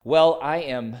Well, I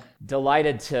am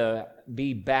delighted to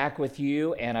be back with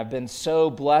you, and I've been so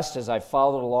blessed as I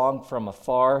followed along from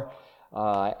afar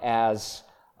as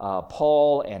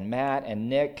Paul and Matt and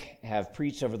Nick have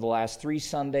preached over the last 3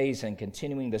 Sundays and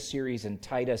continuing the series in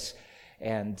Titus.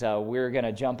 And we're going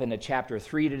to jump into chapter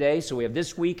 3 today. So we have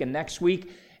this week and next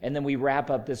week, and then we wrap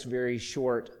up this very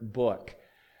short book.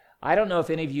 I don't know if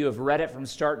any of you have read it from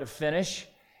start to finish.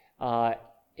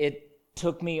 It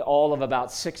took me all of about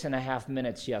 6.5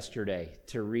 minutes yesterday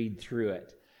to read through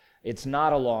it. It's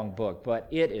not a long book, but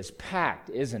it is packed,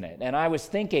 isn't it? And I was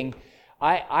thinking,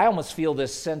 I almost feel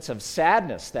this sense of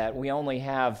sadness that we only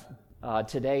have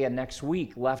today and next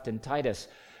week left in Titus.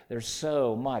 There's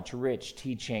so much rich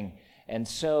teaching and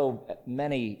so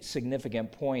many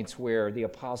significant points where the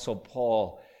Apostle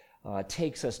Paul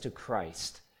takes us to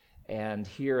Christ. And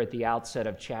here at the outset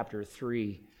of chapter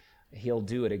 3, he'll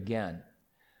do it again.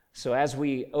 So as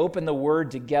we open the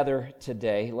Word together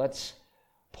today, let's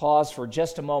pause for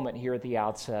just a moment here at the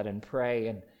outset and pray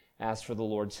and ask for the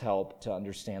Lord's help to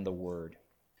understand the Word.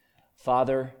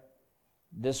 Father,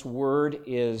 this Word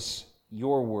is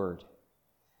your Word.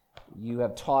 You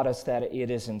have taught us that it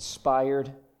is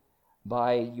inspired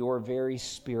by your very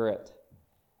Spirit,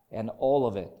 and all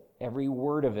of it, every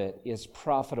word of it, is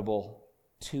profitable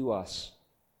to us.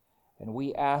 And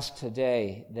we ask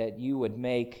today that you would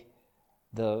make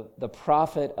the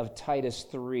prophet of Titus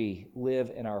 3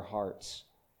 live in our hearts,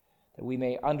 that we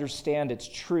may understand its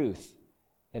truth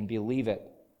and believe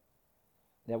it,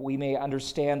 that we may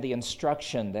understand the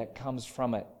instruction that comes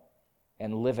from it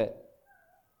and live it,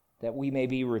 that we may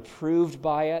be reproved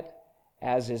by it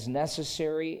as is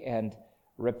necessary and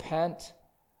repent,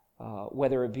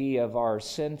 whether it be of our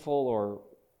sinful or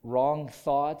wrong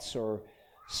thoughts or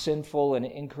sinful and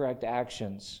incorrect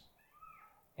actions.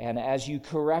 And as you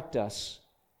correct us,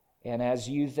 and as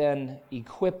you then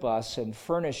equip us and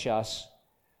furnish us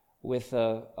with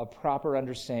a proper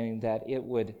understanding that it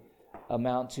would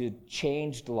amount to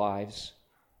changed lives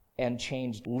and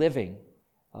changed living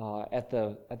at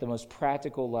the most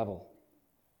practical level.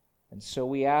 And so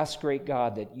we ask, great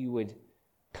God, that you would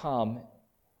come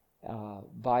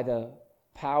by the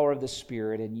power of the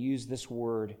Spirit and use this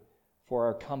word for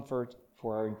our comfort,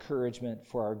 for our encouragement,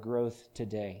 for our growth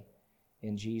today.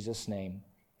 In Jesus' name,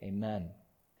 amen.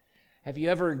 Have you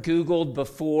ever Googled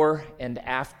before and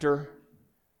after,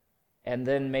 and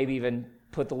then maybe even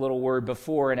put the little word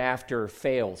before and after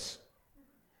fails?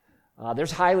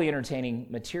 There's highly entertaining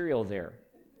material there.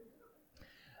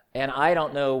 And I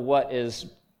don't know what is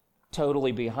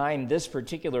totally behind this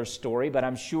particular story, but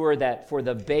I'm sure that for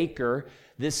the baker,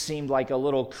 this seemed like a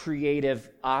little creative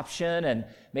option, and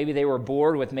maybe they were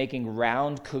bored with making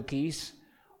round cookies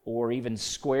or even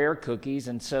square cookies,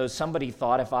 and so somebody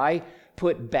thought, if I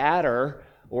put batter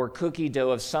or cookie dough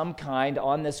of some kind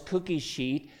on this cookie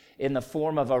sheet in the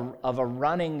form of a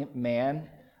running man,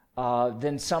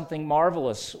 then something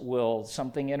marvelous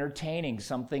something entertaining,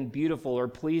 something beautiful or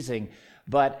pleasing.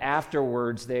 But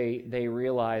afterwards, they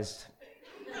realized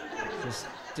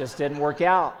just didn't work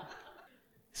out.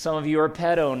 Some of you are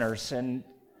pet owners, and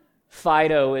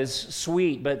Fido is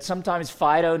sweet, but sometimes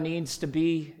Fido needs to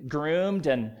be groomed,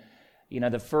 and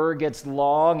the fur gets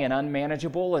long and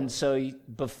unmanageable, and so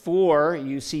before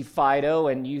you see Fido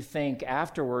and you think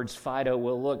afterwards Fido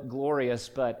will look glorious,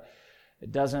 but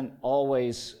it doesn't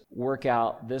always work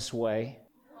out this way.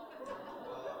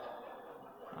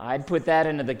 I'd put that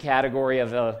into the category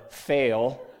of a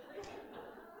fail.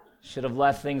 Should have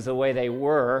left things the way they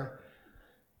were.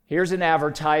 Here's an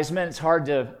advertisement. It's hard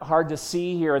to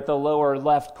see here at the lower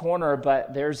left corner,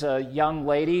 but there's a young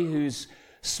lady whose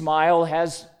smile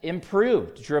has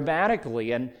improved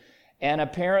dramatically, and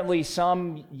apparently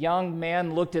some young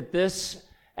man looked at this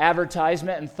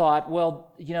advertisement and thought,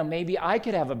 well, maybe I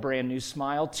could have a brand new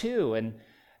smile too,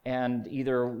 and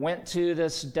either went to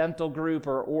this dental group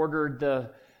or ordered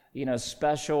the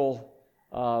special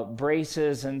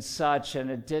braces and such,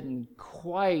 and it didn't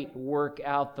quite work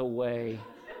out the way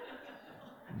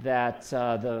that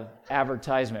the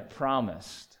advertisement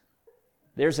promised.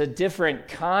 There's a different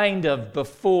kind of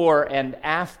before and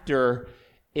after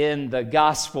in the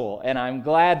gospel, and I'm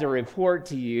glad to report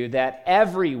to you that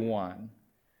everyone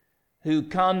who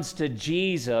comes to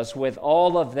Jesus with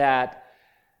all of that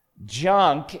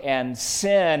junk and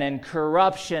sin and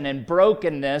corruption and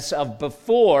brokenness of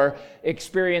before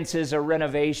experiences a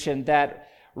renovation that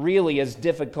really is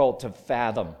difficult to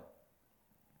fathom.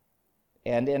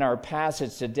 And in our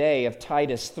passage today of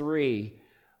Titus 3,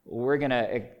 we're going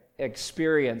to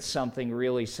experience something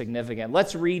really significant.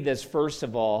 Let's read this first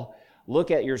of all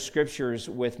look at your scriptures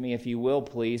with me, if you will,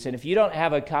 please. And if you don't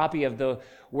have a copy of the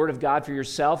Word of God for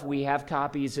yourself, we have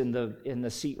copies in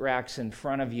the seat racks in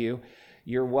front of you.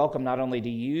 You're welcome not only to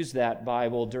use that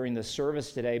Bible during the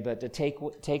service today, but to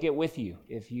take it with you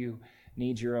if you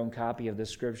need your own copy of the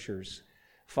scriptures.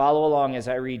 Follow along as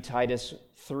I read Titus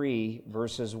 3,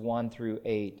 verses 1 through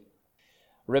 8.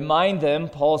 Remind them,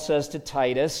 Paul says to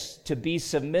Titus, to be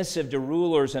submissive to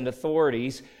rulers and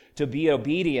authorities, to be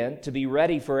obedient, to be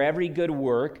ready for every good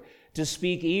work, to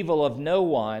speak evil of no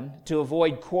one, to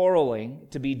avoid quarreling,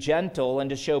 to be gentle, and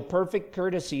to show perfect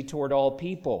courtesy toward all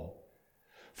people.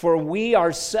 For we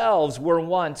ourselves were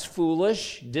once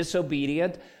foolish,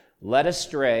 disobedient, led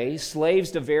astray,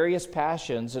 slaves to various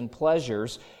passions and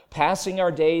pleasures, passing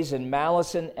our days in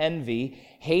malice and envy,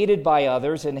 hated by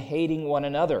others and hating one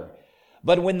another.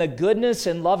 But when the goodness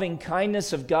and loving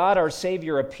kindness of God our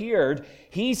Savior appeared,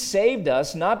 He saved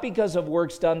us, not because of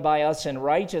works done by us in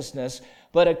righteousness,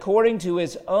 but according to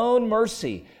His own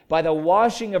mercy, by the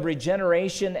washing of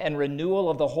regeneration and renewal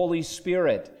of the Holy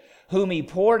Spirit, whom He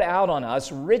poured out on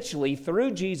us richly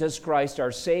through Jesus Christ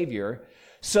our Savior,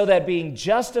 so that being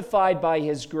justified by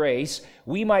His grace,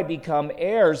 we might become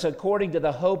heirs according to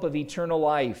the hope of eternal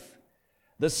life.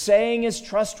 The saying is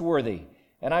trustworthy,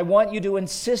 and I want you to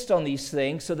insist on these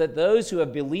things so that those who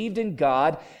have believed in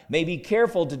God may be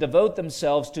careful to devote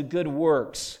themselves to good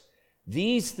works.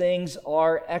 These things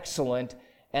are excellent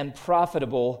and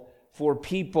profitable for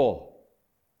people.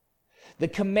 The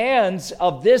commands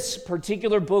of this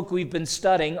particular book we've been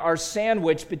studying are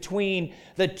sandwiched between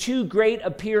the two great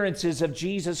appearances of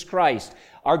Jesus Christ,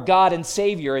 our God and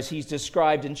Savior, as He's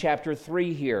described in chapter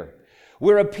 3 here.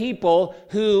 We're a people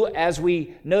who, as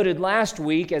we noted last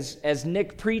week, as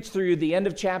Nick preached through the end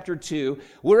of chapter 2,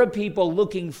 we're a people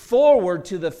looking forward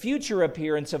to the future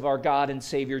appearance of our God and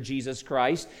Savior Jesus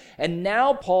Christ. And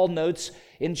now Paul notes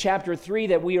in chapter 3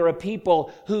 that we are a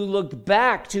people who look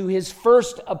back to His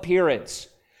first appearance.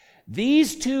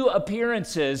 These two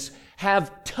appearances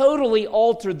have totally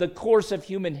altered the course of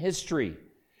human history.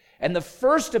 And the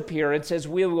first appearance, as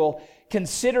we will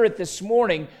consider it this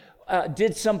morning,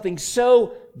 did something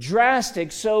so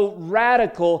drastic, so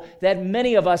radical, that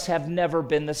many of us have never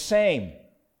been the same.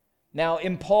 Now,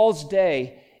 in Paul's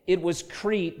day, it was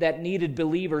Crete that needed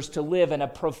believers to live in a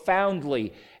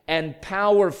profoundly and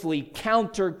powerfully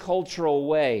countercultural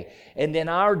way. And in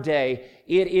our day,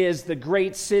 it is the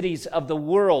great cities of the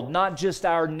world, not just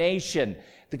our nation,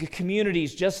 the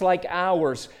communities just like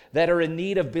ours that are in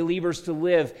need of believers to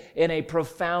live in a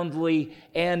profoundly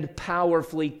and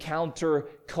powerfully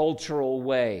countercultural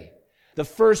way. The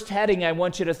first heading I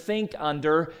want you to think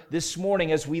under this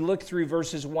morning as we look through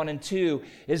verses 1 and 2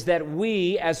 is that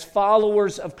we, as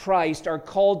followers of Christ, are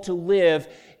called to live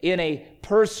in a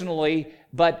personally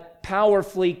but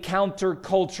powerfully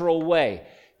countercultural way.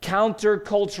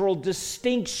 Countercultural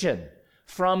distinction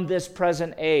from this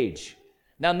present age.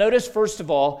 Now notice, first of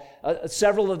all,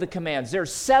 several of the commands. There are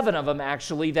 7 of them,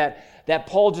 actually, that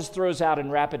Paul just throws out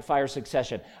in rapid-fire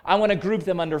succession. I want to group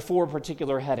them under 4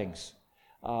 particular headings.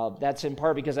 That's in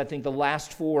part because I think the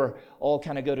last 4 all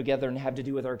kind of go together and have to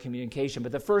do with our communication.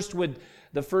 But the first would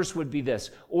be this: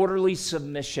 orderly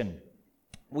submission.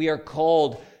 We are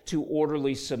called to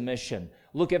orderly submission.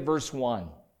 Look at verse 1.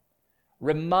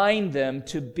 Remind them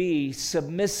to be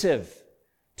submissive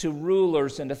to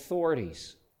rulers and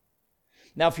authorities.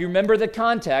 Now, if you remember the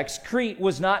context, Crete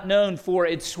was not known for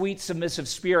its sweet, submissive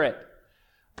spirit.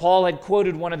 Paul had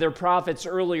quoted one of their prophets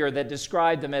earlier that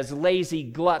described them as lazy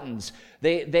gluttons.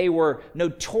 They were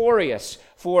notorious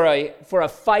for a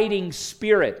fighting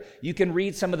spirit. You can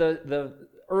read some of the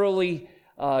early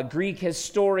Greek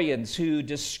historians who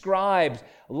described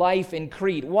life in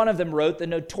Crete. One of them wrote, the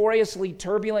notoriously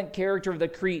turbulent character of the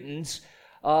Cretans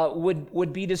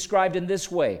would be described in this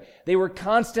way. They were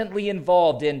constantly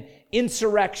involved in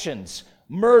insurrections,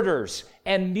 murders,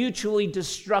 and mutually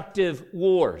destructive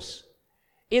wars.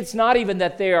 It's not even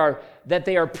that they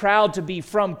are proud to be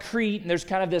from Crete, and there's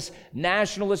kind of this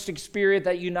nationalistic spirit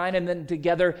that united them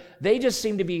together. They just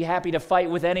seem to be happy to fight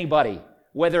with anybody,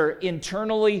 whether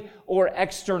internally or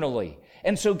externally.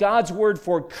 And so God's word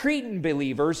for Cretan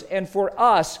believers and for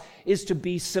us is to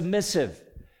be submissive.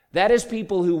 That is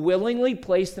people who willingly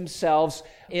place themselves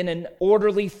in an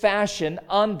orderly fashion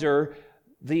under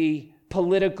the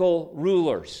political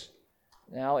rulers.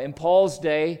 Now, in Paul's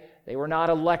day, they were not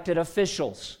elected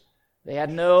officials. They had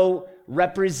no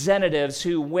representatives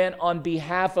who went on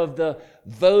behalf of the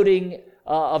voting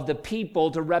of the people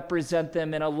to represent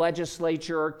them in a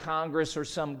legislature or Congress or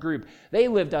some group. They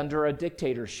lived under a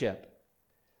dictatorship.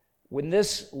 When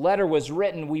this letter was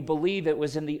written, we believe it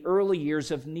was in the early years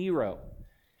of Nero.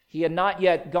 He had not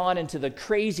yet gone into the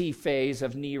crazy phase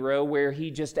of Nero where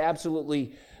he just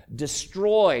absolutely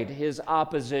destroyed his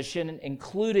opposition,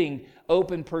 including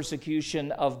open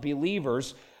persecution of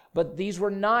believers. But these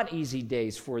were not easy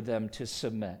days for them to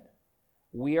submit.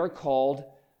 We are called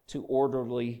to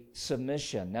orderly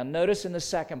submission. Now notice in the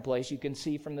second place, you can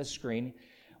see from the screen,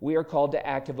 we are called to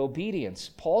active obedience.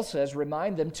 Paul says,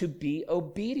 remind them to be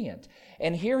obedient.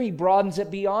 And here he broadens it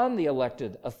beyond the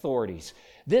elected authorities.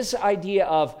 This idea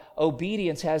of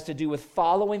obedience has to do with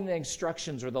following the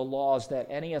instructions or the laws that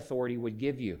any authority would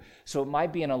give you. So it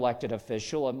might be an elected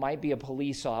official, it might be a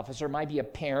police officer, it might be a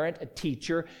parent, a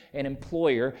teacher, an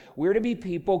employer. We're to be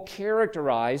people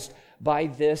characterized by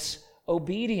this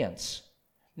obedience.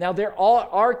 Now, there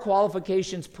are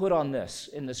qualifications put on this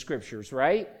in the scriptures,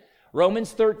 right?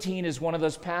 Romans 13 is one of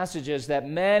those passages that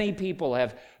many people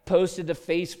have posted to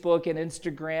Facebook and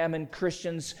Instagram, and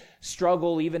Christians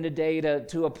struggle even today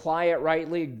to apply it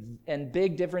rightly, and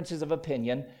big differences of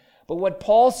opinion. But what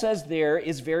Paul says there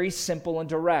is very simple and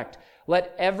direct.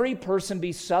 Let every person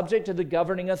be subject to the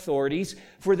governing authorities,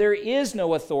 for there is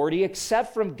no authority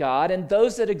except from God, and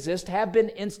those that exist have been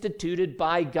instituted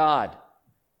by God.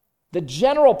 The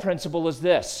general principle is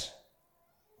this: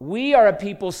 we are a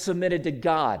people submitted to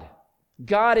God.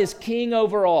 God is king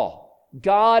over all,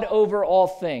 God over all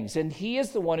things, and he is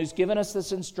the one who's given us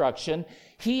this instruction.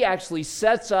 He actually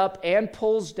sets up and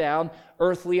pulls down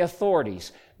earthly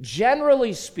authorities.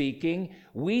 Generally speaking,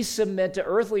 we submit to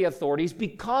earthly authorities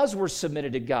because we're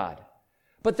submitted to God.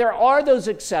 But there are those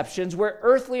exceptions where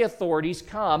earthly authorities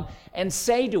come and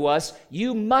say to us,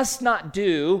 you must not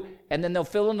do, and then they'll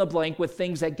fill in the blank with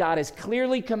things that God has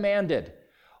clearly commanded.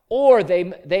 Or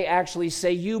they actually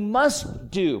say you must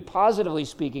do, positively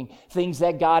speaking, things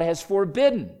that God has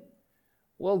forbidden.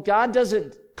 Well, God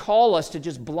doesn't call us to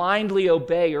just blindly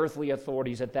obey earthly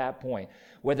authorities at that point,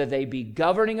 whether they be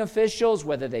governing officials,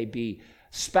 whether they be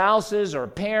spouses or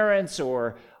parents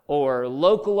or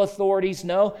local authorities.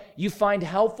 No, you find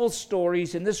helpful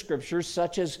stories in the scriptures,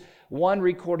 such as one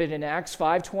recorded in Acts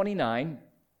 5:29,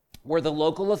 where the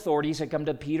local authorities had come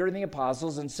to Peter and the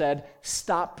apostles and said,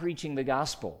 stop preaching the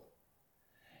gospel.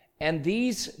 And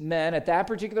these men at that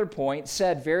particular point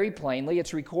said very plainly,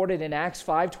 it's recorded in Acts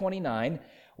 5:29,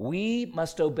 we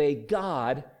must obey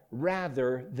God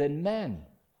rather than men.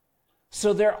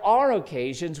 So there are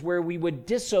occasions where we would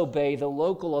disobey the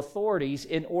local authorities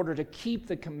in order to keep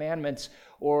the commandments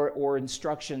or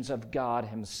instructions of God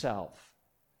himself.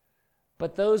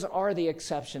 But those are the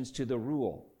exceptions to the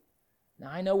rule. Now,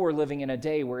 I know we're living in a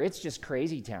day where it's just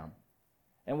crazy town,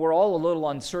 and we're all a little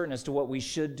uncertain as to what we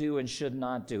should do and should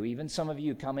not do. Even some of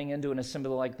you coming into an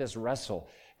assembly like this wrestle.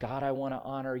 God, I want to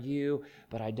honor you,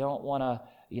 but I don't want to,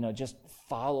 just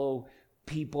follow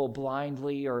people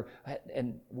blindly,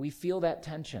 and we feel that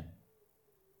tension.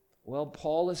 Well,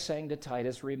 Paul is saying to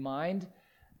Titus, remind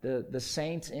the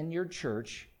saints in your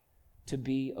church to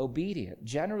be obedient.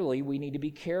 Generally, we need to be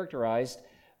characterized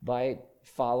by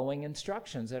following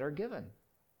instructions that are given.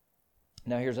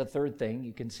 Now, here's a third thing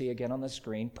you can see again on the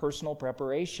screen, personal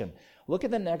preparation. Look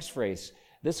at the next phrase.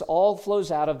 This all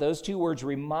flows out of those two words,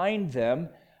 remind them.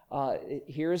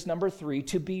 Here is number 3,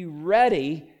 to be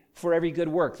ready for every good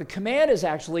work. The command is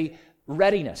actually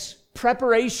readiness,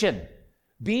 preparation.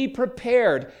 Be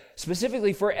prepared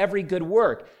specifically for every good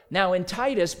work. Now, in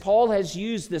Titus, Paul has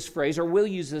used this phrase, or will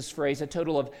use this phrase, a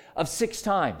total of 6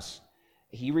 times.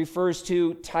 He refers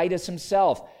to Titus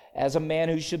himself as a man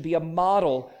who should be a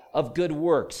model of good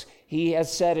works. He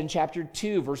has said in chapter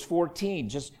 2, verse 14,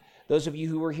 just those of you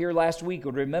who were here last week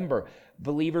would remember,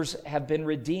 believers have been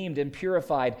redeemed and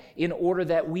purified in order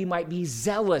that we might be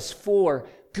zealous for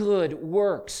good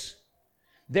works.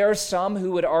 There are some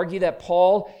who would argue that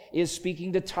Paul is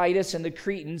speaking to Titus and the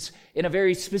Cretans in a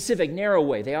very specific, narrow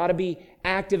way. They ought to be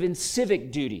active in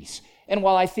civic duties. And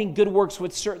while I think good works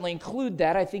would certainly include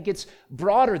that, I think it's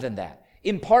broader than that.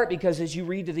 In part because as you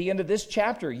read to the end of this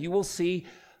chapter, you will see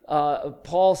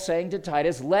Paul saying to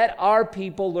Titus, let our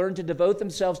people learn to devote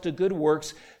themselves to good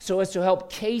works so as to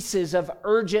help cases of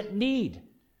urgent need.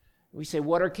 We say,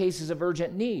 what are cases of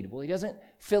urgent need? Well, he doesn't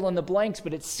fill in the blanks,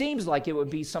 but it seems like it would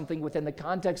be something within the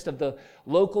context of the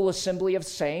local assembly of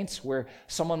saints where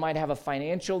someone might have a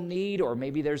financial need, or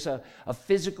maybe there's a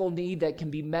physical need that can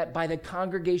be met by the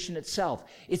congregation itself.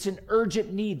 It's an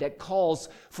urgent need that calls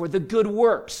for the good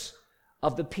works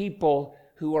of the people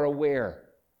who are aware.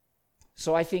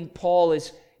 So I think Paul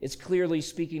is clearly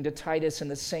speaking to Titus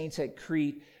and the saints at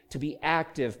Crete to be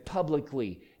active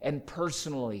publicly and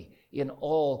personally in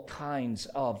all kinds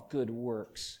of good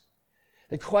works.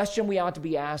 The question we ought to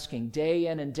be asking day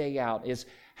in and day out is,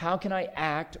 how can I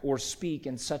act or speak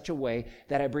in such a way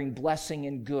that I bring blessing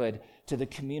and good to the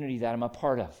community that I'm a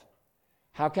part of?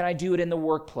 How can I do it in the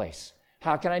workplace?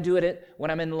 How can I do it when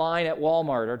I'm in line at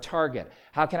Walmart or Target?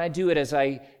 How can I do it as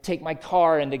I take my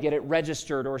car in to get it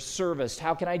registered or serviced?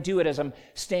 How can I do it as I'm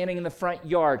standing in the front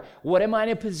yard? What am I in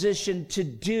a position to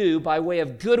do by way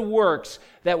of good works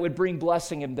that would bring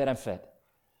blessing and benefit?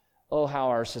 Oh, how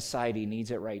our society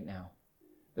needs it right now.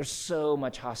 There's so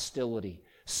much hostility,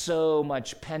 so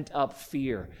much pent-up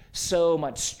fear, so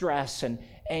much stress and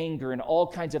anger and all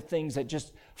kinds of things that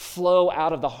just flow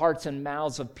out of the hearts and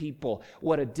mouths of people.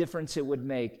 What a difference it would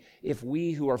make if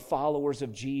we who are followers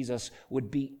of Jesus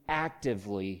would be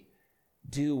actively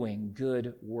doing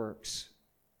good works.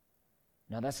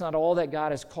 Now, that's not all that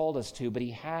God has called us to, but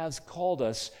He has called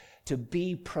us to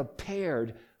be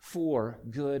prepared for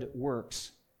good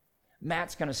works.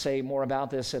 Matt's going to say more about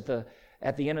this at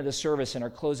the end of the service in our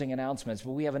closing announcements,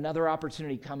 but we have another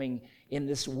opportunity coming in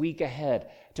this week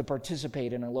ahead to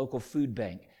participate in a local food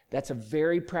bank. That's a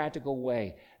very practical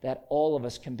way that all of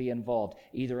us can be involved,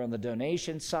 either on the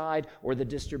donation side or the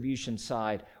distribution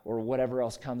side or whatever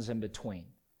else comes in between.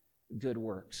 Good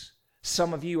works.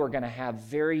 Some of you are going to have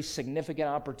very significant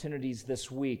opportunities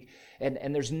this week,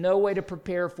 and there's no way to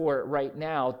prepare for it right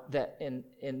now that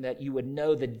in that you would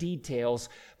know the details,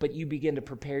 but you begin to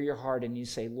prepare your heart and you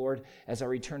say, Lord, as I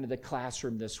return to the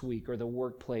classroom this week or the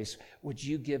workplace, would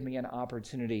you give me an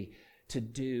opportunity to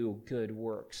do good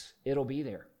works? It'll be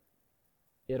there.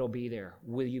 It'll be there.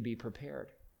 Will you be prepared?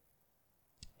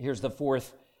 Here's the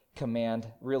fourth command,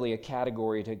 really a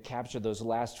category to capture those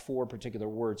last four particular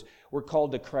words. We're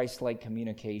called to Christ-like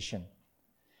communication.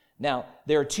 Now,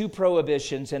 there are two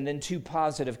prohibitions and then two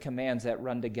positive commands that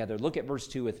run together. Look at verse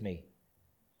 2 with me.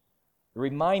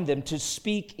 Remind them to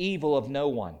speak evil of no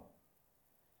one.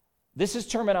 This is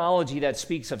terminology that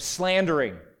speaks of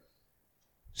slandering,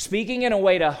 speaking in a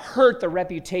way to hurt the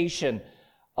reputation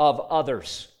of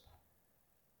others.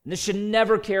 And this should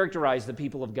never characterize the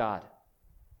people of God.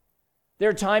 There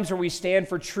are times where we stand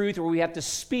for truth, where we have to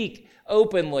speak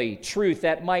openly truth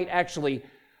that might actually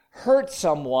hurt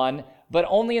someone, but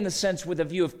only in the sense with a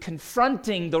view of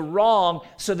confronting the wrong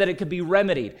so that it could be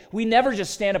remedied. We never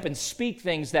just stand up and speak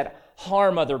things that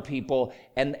harm other people,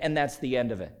 and that's the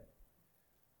end of it.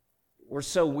 We're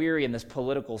so weary in this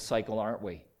political cycle, aren't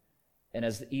we? And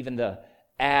as even the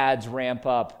ads ramp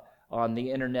up on the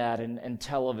internet and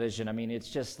television, I mean, it's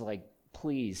just like,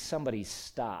 please, somebody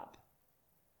stop.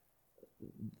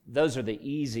 Those are the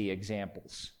easy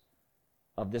examples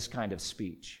of this kind of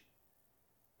speech.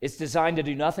 It's designed to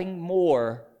do nothing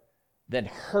more than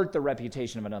hurt the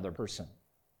reputation of another person.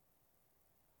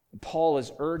 Paul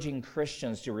is urging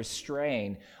Christians to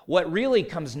restrain what really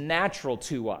comes natural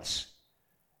to us.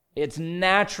 It's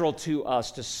natural to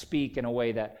us to speak in a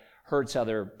way that hurts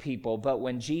other people, but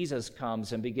when Jesus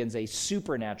comes and begins a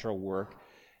supernatural work,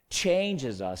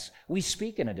 changes us, we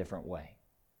speak in a different way.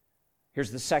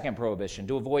 Here's the second prohibition,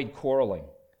 to avoid quarreling.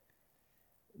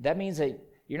 That means that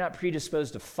you're not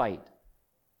predisposed to fight.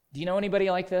 Do you know anybody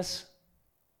like this?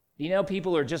 Do you know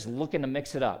people who are just looking to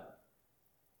mix it up?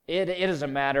 It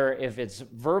doesn't matter if it's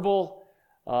verbal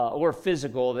or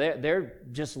physical. They're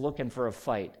just looking for a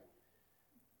fight.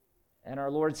 And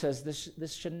our Lord says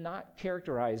this should not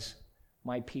characterize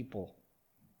my people.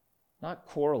 Not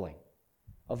quarreling.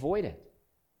 Avoid it.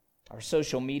 Our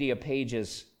social media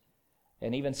pages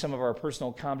and even some of our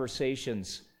personal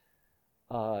conversations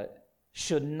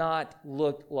should not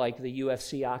look like the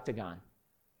UFC octagon.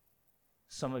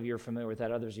 Some of you are familiar with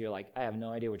that. Others of you are like, I have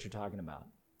no idea what you're talking about.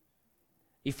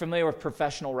 You familiar with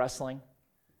professional wrestling?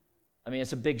 I mean,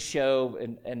 it's a big show,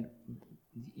 and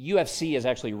UFC is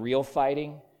actually real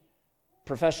fighting.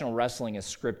 Professional wrestling is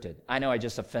scripted. I know I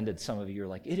just offended some of you. You're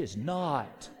like, it is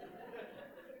not.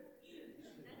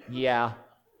 Yeah.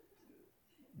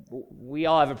 We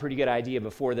all have a pretty good idea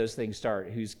before those things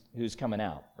start who's coming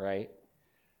out, right?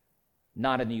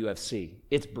 Not in the UFC.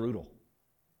 It's brutal.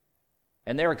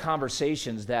 And there are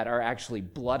conversations that are actually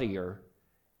bloodier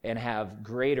and have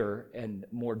greater and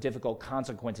more difficult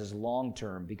consequences long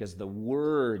term because the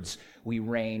words we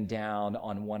rain down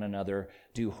on one another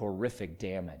do horrific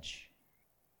damage.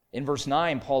 In verse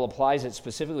 9, Paul applies it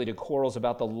specifically to quarrels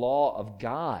about the law of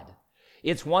God.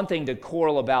 It's one thing to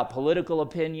quarrel about political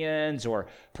opinions or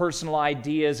personal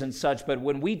ideas and such, but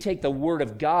when we take the word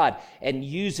of God and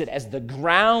use it as the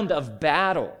ground of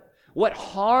battle, what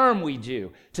harm we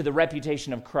do to the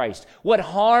reputation of Christ, what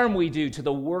harm we do to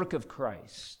the work of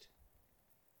Christ.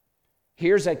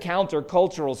 Here's a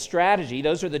countercultural strategy.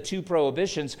 Those are the two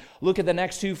prohibitions. Look at the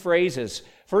next two phrases.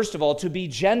 First of all, to be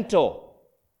gentle.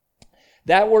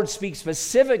 That word speaks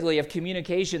specifically of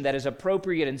communication that is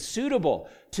appropriate and suitable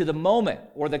to the moment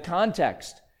or the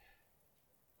context,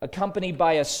 accompanied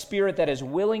by a spirit that is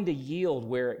willing to yield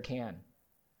where it can.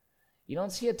 You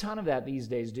don't see a ton of that these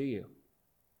days, do you?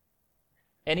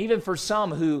 And even for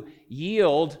some who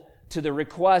yield to the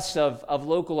requests of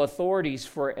local authorities,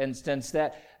 for instance,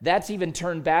 that's even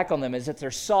turned back on them as if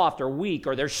they're soft or weak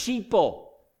or they're sheeple.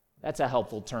 That's a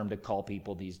helpful term to call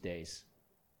people these days.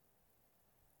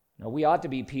 No, we ought to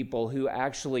be people who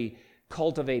actually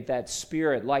cultivate that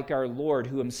spirit like our Lord,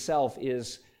 who himself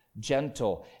is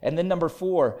gentle. And then number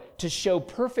 4, to show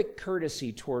perfect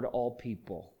courtesy toward all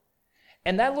people.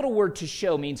 And that little word "to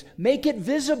show" means make it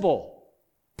visible.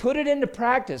 Put it into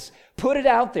practice. Put it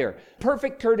out there.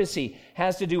 Perfect courtesy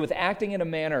has to do with acting in a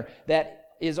manner that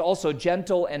is also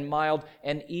gentle and mild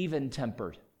and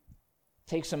even-tempered.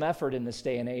 Take some effort in this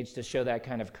day and age to show that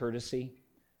kind of courtesy.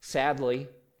 Sadly,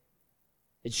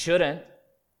 it shouldn't.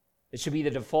 It should be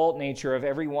the default nature of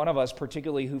every one of us,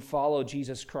 particularly who follow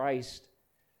Jesus Christ.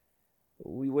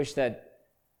 We wish that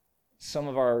some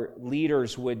of our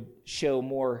leaders would show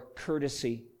more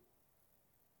courtesy.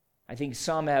 I think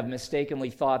some have mistakenly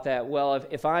thought that, well,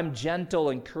 if I'm gentle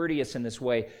and courteous in this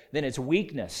way, then it's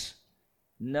weakness.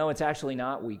 No, it's actually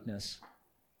not weakness.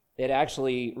 It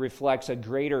actually reflects a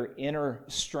greater inner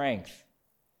strength.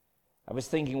 I was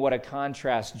thinking what a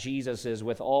contrast Jesus is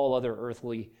with all other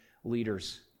earthly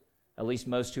leaders, at least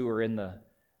most who are in the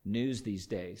news these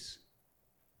days.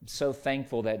 I'm so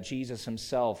thankful that Jesus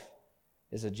himself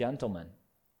is a gentleman,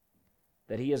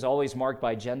 that he is always marked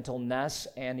by gentleness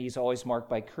and he's always marked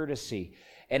by courtesy.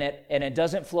 And it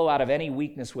doesn't flow out of any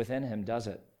weakness within him, does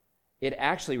it? It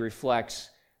actually reflects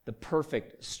the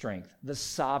perfect strength, the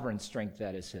sovereign strength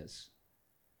that is his.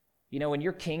 You know, when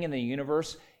you're king in the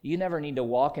universe, you never need to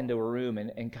walk into a room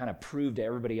and kind of prove to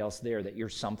everybody else there that you're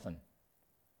something.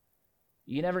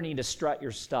 You never need to strut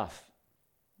your stuff.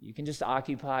 You can just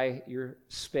occupy your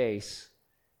space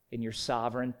in your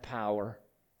sovereign power,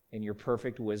 in your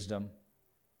perfect wisdom,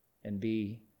 and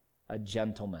be a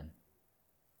gentleman.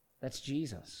 That's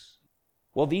Jesus.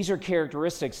 Well, these are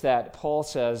characteristics that Paul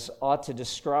says ought to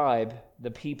describe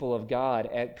the people of God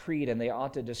at Crete, and they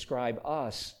ought to describe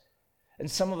us. And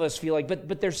some of us feel like,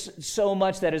 but there's so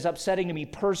much that is upsetting to me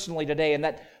personally today, and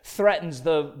that threatens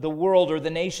the world or the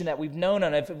nation that we've known.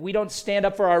 And if we don't stand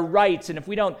up for our rights, and if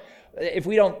we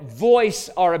don't voice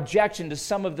our objection to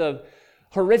some of the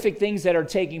horrific things that are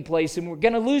taking place, and we're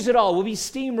going to lose it all. We'll be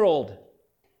steamrolled.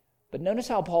 But notice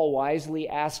how Paul wisely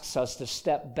asks us to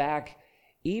step back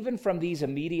even from these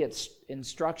immediate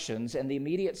instructions and the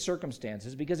immediate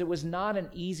circumstances, because it was not an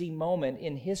easy moment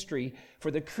in history for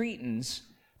the Cretans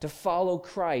to follow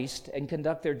Christ and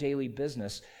conduct their daily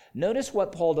business. Notice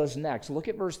what Paul does next. Look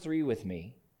at verse 3 with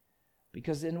me,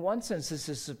 because in one sense this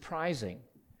is surprising.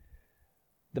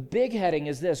 The big heading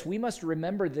is this: we must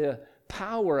remember the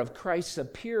power of Christ's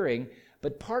appearing,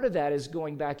 but part of that is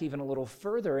going back even a little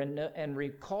further and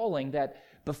recalling that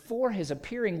before his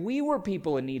appearing, we were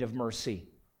people in need of mercy.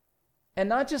 And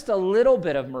not just a little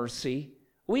bit of mercy.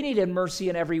 We needed mercy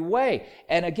in every way.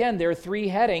 And again, there are 3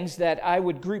 headings that I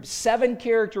would group 7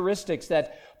 characteristics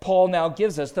that Paul now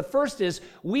gives us. The first is,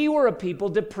 we were a people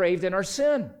depraved in our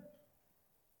sin.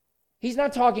 He's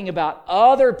not talking about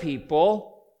other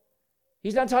people.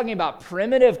 He's not talking about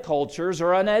primitive cultures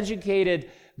or uneducated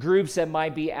groups that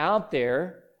might be out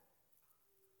there.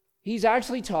 He's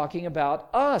actually talking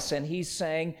about us, and he's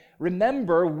saying,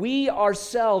 remember, we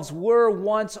ourselves were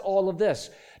once all of this.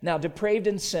 Now, depraved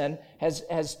in sin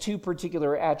has 2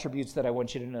 particular attributes that I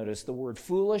want you to notice: the word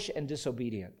foolish and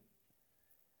disobedient.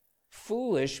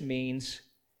 Foolish means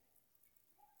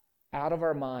out of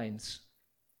our minds.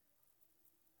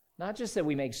 Not just that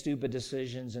we make stupid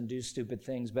decisions and do stupid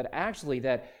things, but actually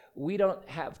that we don't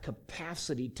have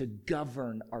capacity to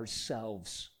govern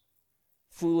ourselves.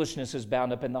 Foolishness is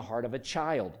bound up in the heart of a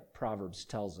child, Proverbs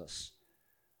tells us.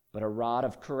 But a rod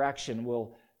of correction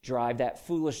will drive that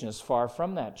foolishness far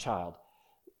from that child.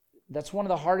 That's one of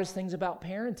the hardest things about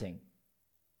parenting.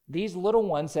 These little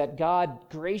ones that God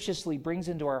graciously brings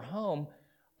into our home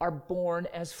are born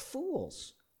as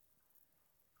fools.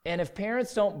 And if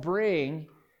parents don't bring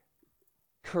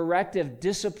corrective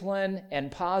discipline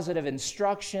and positive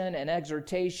instruction and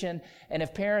exhortation, and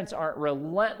if parents aren't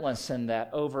relentless in that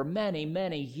over many,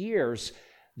 many years,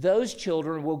 those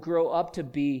children will grow up to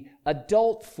be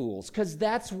adult fools, because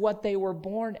that's what they were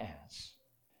born as.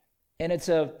 And it's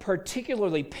a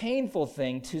particularly painful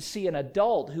thing to see an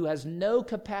adult who has no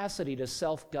capacity to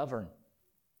self-govern.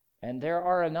 And there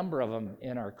are a number of them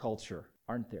in our culture,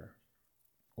 aren't there?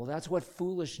 Well, that's what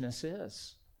foolishness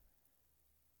is.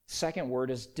 Second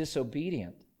word is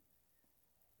disobedient.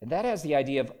 And that has the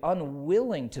idea of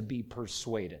unwilling to be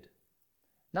persuaded.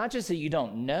 Not just that you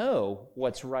don't know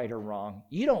what's right or wrong,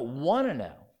 you don't want to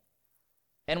know.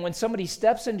 And when somebody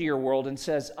steps into your world and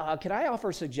says, can I offer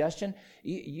a suggestion?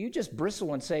 You just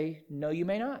bristle and say, no, you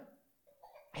may not.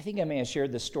 I think I may have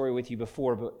shared this story with you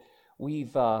before, but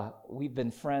we've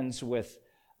been friends with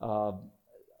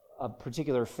a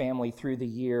particular family through the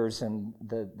years, and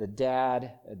the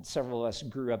dad and several of us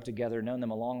grew up together, known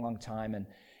them a long, long time,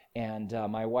 and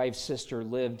my wife's sister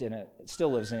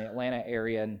still lives in the Atlanta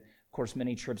area, and of course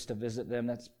many trips to visit them.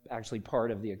 That's actually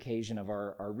part of the occasion of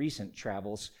our recent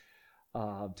travels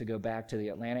to go back to the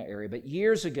Atlanta area. But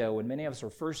years ago, when many of us were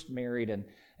first married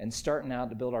and starting out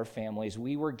to build our families,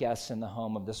 we were guests in the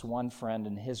home of this one friend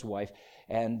and his wife,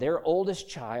 and their oldest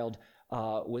child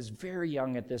was very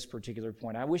young at this particular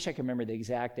point. I wish I could remember the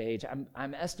exact age.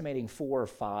 I'm estimating 4 or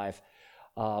 5.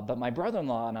 But my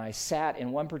brother-in-law and I sat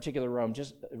in one particular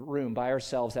room by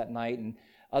ourselves that night, and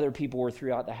other people were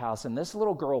throughout the house. And this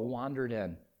little girl wandered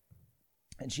in,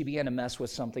 and she began to mess with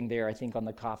something there, I think on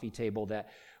the coffee table, that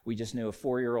we just knew a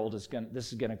 4-year-old this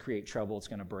is going to create trouble. It's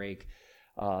going to break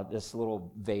this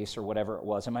little vase or whatever it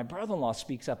was. And my brother-in-law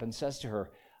speaks up and says to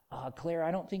her, Claire,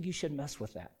 I don't think you should mess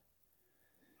with that.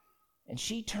 And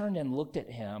she turned and looked at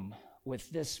him with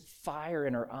this fire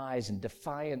in her eyes and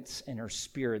defiance in her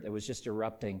spirit that was just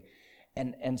erupting.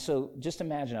 And so just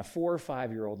imagine a 4 or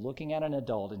 5-year-old looking at an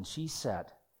adult, and she said,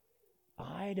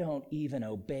 I don't even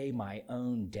obey my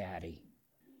own daddy.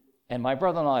 And my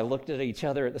brother-in-law and I looked at each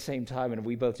other at the same time, and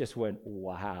we both just went,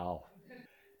 wow.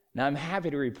 Now, I'm happy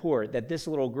to report that this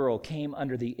little girl came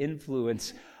under the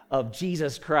influence of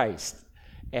Jesus Christ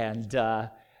and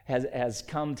has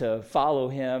come to follow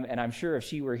him. And I'm sure if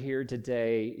she were here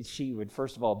today, she would,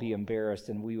 first of all, be embarrassed,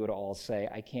 and we would all say,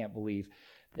 I can't believe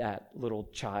that little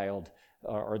child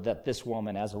or that this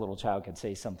woman as a little child could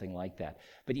say something like that.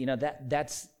 But,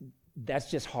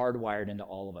 that's just hardwired into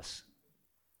all of us.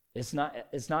 It's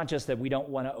not just that we don't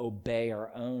want to obey our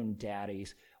own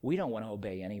daddies. We don't want to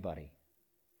obey anybody.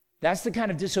 That's the kind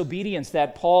of disobedience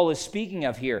that Paul is speaking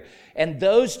of here. And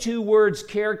those two words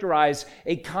characterize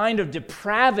a kind of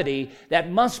depravity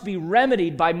that must be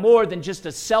remedied by more than just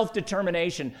a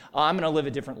self-determination, I'm going to live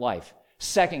a different life.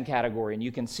 Second category, and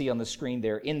you can see on the screen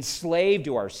there, enslaved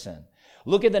to our sin.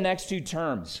 Look at the next two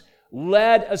terms,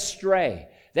 led astray.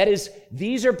 That is,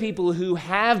 these are people who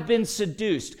have been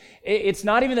seduced. It's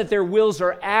not even that their wills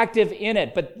are active in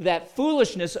it, but that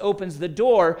foolishness opens the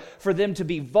door for them to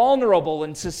be vulnerable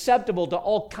and susceptible to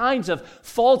all kinds of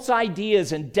false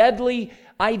ideas and deadly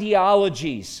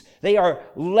ideologies. They are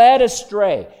led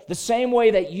astray. The same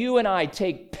way that you and I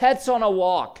take pets on a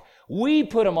walk. We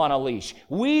put them on a leash.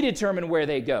 We determine where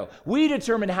they go. We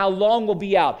determine how long we'll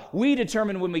be out. We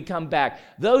determine when we come back.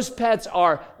 Those pets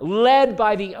are led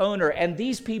by the owner, and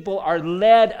these people are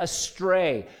led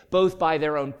astray, both by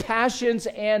their own passions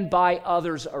and by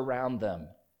others around them.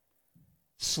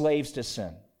 Slaves to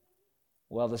sin.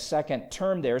 Well, the second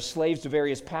term there, slaves to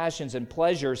various passions and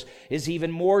pleasures, is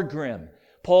even more grim.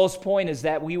 Paul's point is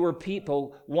that we were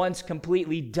people once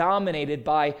completely dominated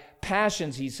by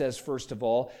passions, he says, first of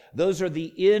all. Those are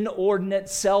the inordinate,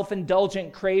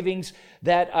 self-indulgent cravings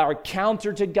that are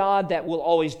counter to God, that will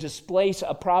always displace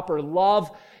a proper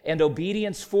love and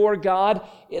obedience for God.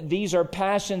 These are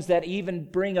passions that even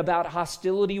bring about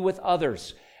hostility with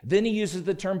others. Then he uses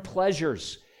the term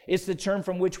pleasures. It's the term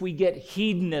from which we get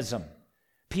hedonism.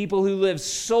 People who live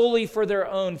solely for their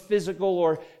own physical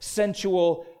or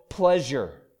sensual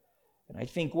pleasure. And I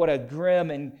think what a grim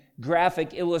and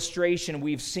graphic illustration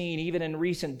we've seen even in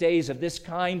recent days of this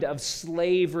kind of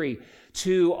slavery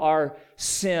to our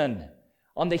sin.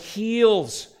 On the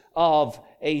heels of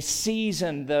a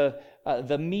season, the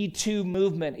Me Too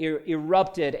movement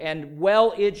erupted, and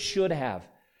well, it should have.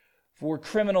 For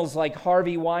criminals like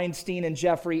Harvey Weinstein and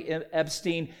Jeffrey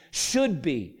Epstein should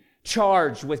be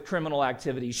charged with criminal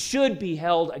activity, should be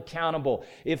held accountable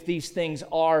if these things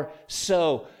are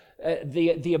so.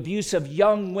 The abuse of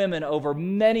young women over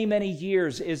many, many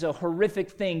years is a horrific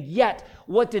thing. Yet,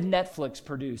 what did Netflix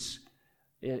produce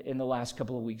in the last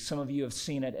couple of weeks? Some of you have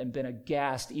seen it and been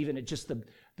aghast even at just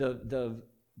the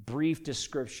brief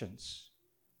descriptions,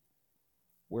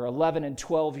 where 11 and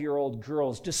 12-year-old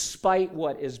girls, despite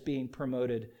what is being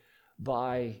promoted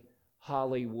by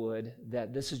Hollywood,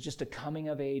 that this is just a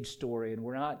coming-of-age story, and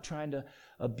we're not trying to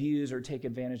abuse or take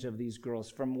advantage of these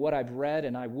girls. From what I've read,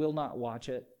 and I will not watch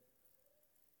it,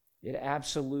 it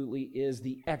absolutely is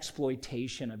the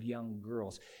exploitation of young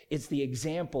girls. It's the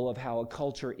example of how a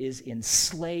culture is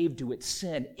enslaved to its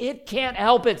sin. It can't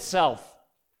help itself.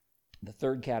 The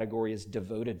third category is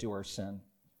devoted to our sin.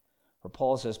 Where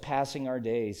Paul says, passing our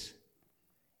days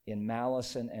in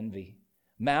malice and envy.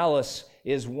 Malice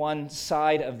is one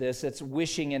side of this. It's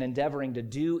wishing and endeavoring to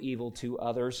do evil to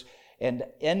others. And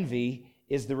envy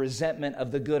is the resentment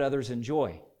of the good others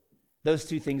enjoy. Those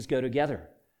two things go together.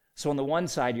 So on the one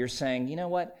side, you're saying, you know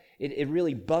what? It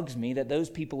really bugs me that those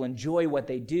people enjoy what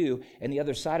they do. And the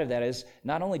other side of that is,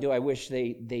 not only do I wish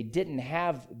they didn't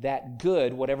have that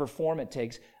good, whatever form it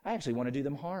takes, I actually want to do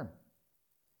them harm.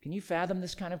 Can you fathom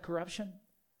this kind of corruption?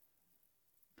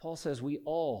 Paul says we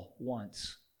all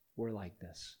once were like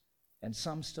this, and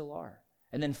some still are.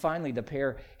 And then finally, the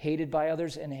pair hated by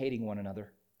others and hating one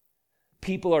another.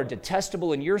 People are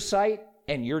detestable in your sight,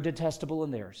 and you're detestable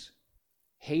in theirs.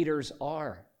 Haters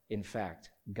are, in fact,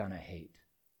 gonna hate.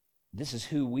 This is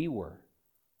who we were.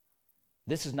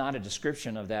 This is not a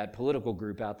description of that political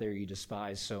group out there you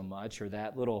despise so much, or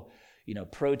that little,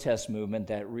 protest movement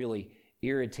that really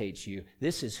irritates you.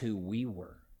 This is who we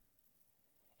were.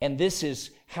 And this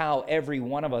is how every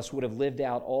one of us would have lived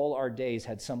out all our days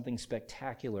had something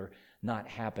spectacular not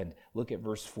happened. Look at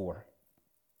verse 4.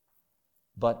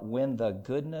 But when the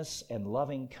goodness and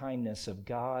loving kindness of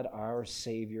God our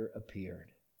Savior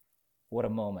appeared. What a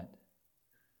moment.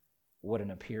 What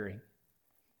an appearing.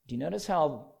 Do you notice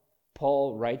how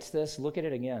Paul writes this? Look at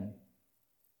it again.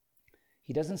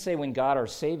 He doesn't say when God our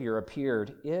Savior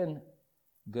appeared in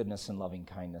goodness and loving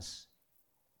kindness.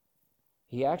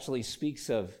 He actually speaks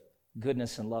of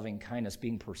goodness and loving kindness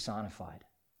being personified.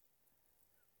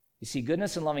 You see,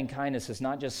 goodness and loving kindness is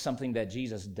not just something that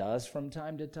Jesus does from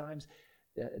time to time.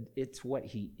 It's what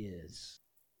he is.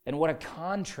 And what a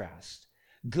contrast.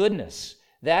 Goodness,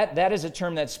 that is a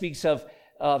term that speaks of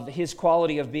his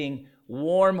quality of being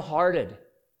warm-hearted,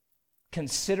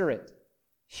 considerate,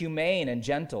 humane, and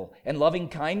gentle. And loving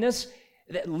kindness,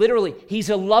 literally, he's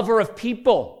a lover of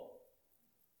people.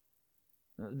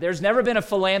 There's never been a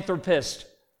philanthropist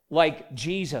like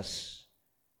Jesus.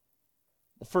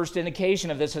 The first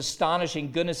indication of this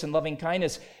astonishing goodness and loving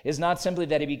kindness is not simply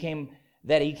that he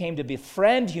came to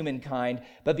befriend humankind,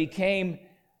 but became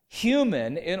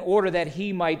human in order that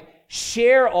he might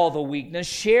share all the weakness,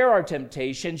 share our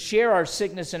temptation, share our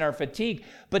sickness and our fatigue,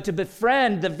 but to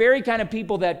befriend the very kind of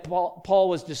people that Paul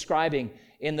was describing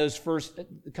in those first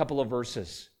couple of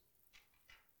verses.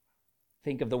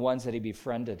 Think of the ones that he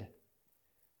befriended.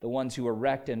 The ones who were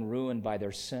wrecked and ruined by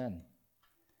their sin.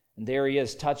 And there he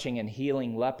is, touching and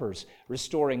healing lepers,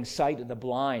 restoring sight to the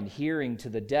blind, hearing to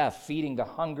the deaf, feeding the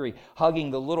hungry, hugging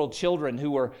the little children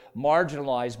who were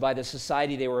marginalized by the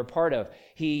society they were a part of.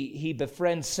 He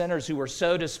befriends sinners who were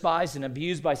so despised and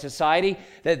abused by society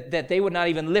that they would not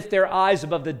even lift their eyes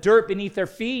above the dirt beneath their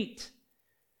feet.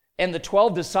 And the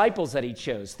 12 disciples that he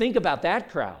chose. Think about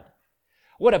that crowd.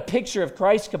 What a picture of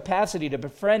Christ's capacity to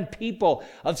befriend people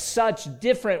of such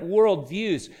different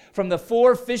worldviews, from the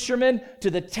 4 fishermen to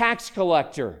the tax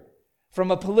collector, from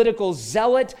a political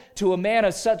zealot to a man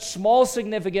of such small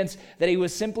significance that he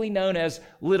was simply known as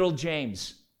Little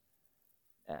James.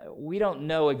 We don't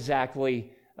know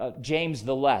exactly James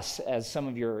the Less, as some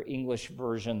of your English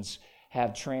versions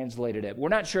have translated it. We're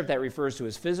not sure if that refers to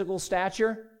his physical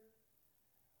stature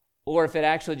or if it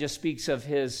actually just speaks of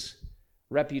his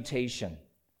reputation.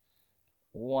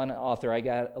 One author, I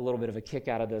got a little bit of a kick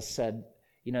out of this, said,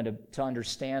 to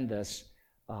understand this,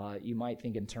 you might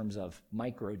think in terms of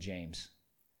micro James.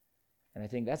 And I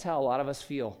think that's how a lot of us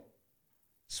feel.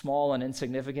 Small and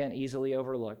insignificant, easily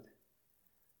overlooked.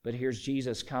 But here's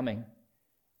Jesus coming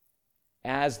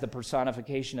as the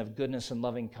personification of goodness and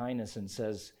loving kindness and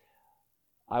says,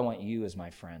 I want you as my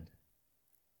friend.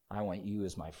 I want you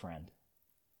as my friend.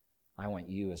 I want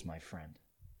you as my friend.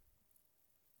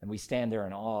 And we stand there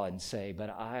in awe and say, but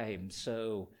I am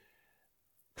so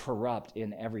corrupt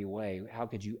in every way. How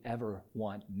could you ever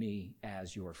want me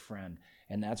as your friend?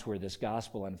 And that's where this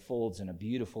gospel unfolds in a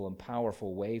beautiful and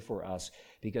powerful way for us,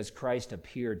 because Christ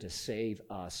appeared to save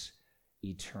us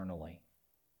eternally.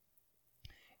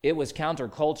 It was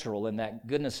countercultural in that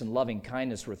goodness and loving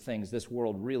kindness were things this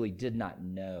world really did not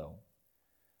know.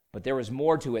 But there was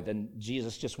more to it than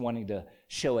Jesus just wanting to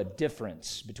show a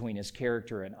difference between his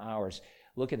character and ours.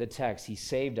 Look at the text. He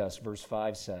saved us, verse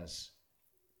 5 says.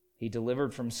 He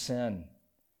delivered from sin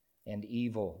and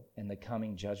evil and the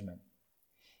coming judgment.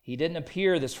 He didn't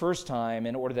appear this first time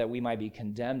in order that we might be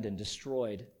condemned and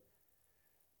destroyed.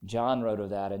 John wrote of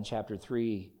that in chapter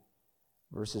 3,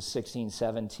 verses 16,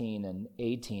 17, and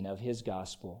 18 of his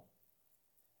gospel.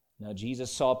 Now,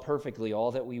 Jesus saw perfectly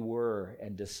all that we were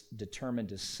and determined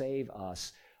to save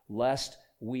us, lest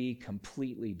we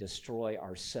completely destroy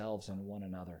ourselves and one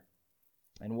another.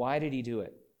 And why did he do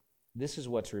it? This is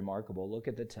what's remarkable. Look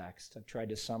at the text. I've tried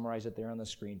to summarize it there on the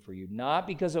screen for you. Not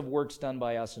because of works done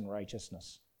by us in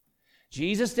righteousness.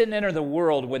 Jesus didn't enter the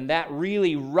world when that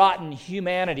really rotten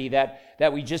humanity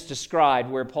that we just described,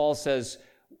 where Paul says,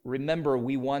 remember,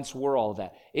 we once were all of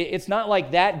that. It's not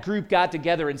like that group got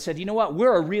together and said, you know what,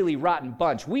 we're a really rotten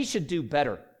bunch. We should do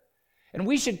better. And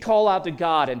we should call out to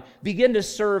God and begin to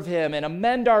serve Him and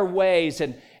amend our ways.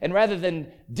 And rather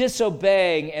than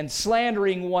disobeying and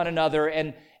slandering one another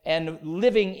and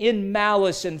living in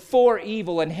malice and for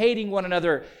evil and hating one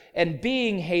another and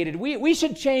being hated, we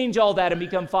should change all that and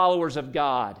become followers of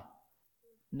God.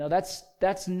 No,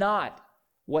 that's not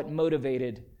what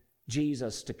motivated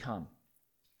Jesus to come.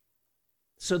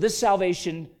 So this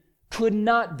salvation could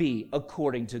not be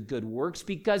according to good works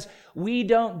because we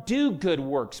don't do good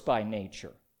works by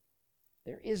nature.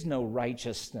 There is no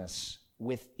righteousness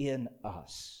within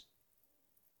us.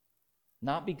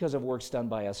 Not because of works done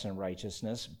by us in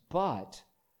righteousness, but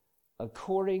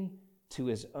according to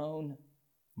His own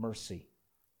mercy.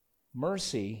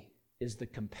 Mercy is the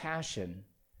compassion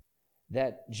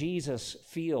that Jesus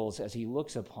feels as He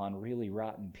looks upon really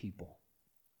rotten people.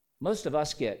 Most of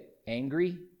us get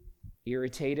angry,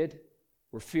 irritated,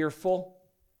 we're fearful,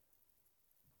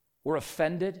 we're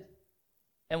offended,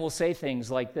 and we'll say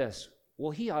things like this, well,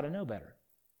 he ought to know better.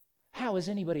 How is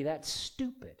anybody that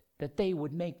stupid that they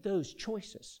would make those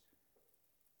choices?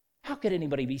 How could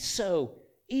anybody be so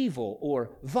evil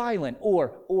or violent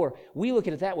or we look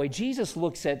at it that way? Jesus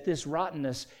looks at this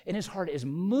rottenness and His heart is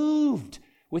moved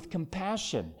with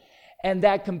compassion. And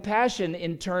that compassion,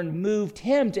 in turn, moved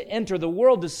Him to enter the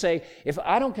world to say, if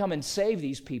I don't come and save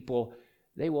these people,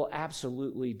 they will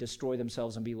absolutely destroy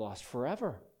themselves and be lost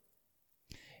forever.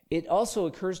 It also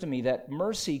occurs to me that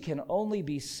mercy can only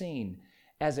be seen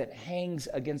as it hangs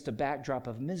against a backdrop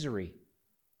of misery.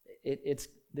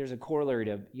 There's a corollary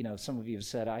to, some of you have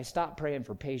said, I stopped praying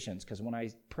for patience because when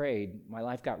I prayed, my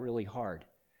life got really hard.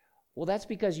 Well, that's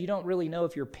because you don't really know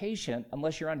if you're patient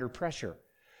unless you're under pressure.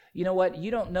 You know what?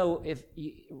 You don't know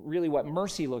really what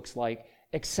mercy looks like,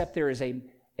 except there is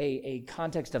a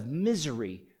context of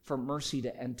misery for mercy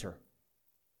to enter.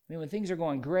 I mean, when things are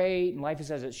going great and life is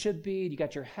as it should be, you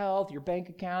got your health, your bank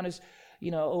account is,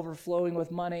 overflowing with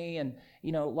money, and,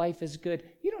 life is good,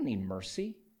 you don't need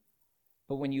mercy.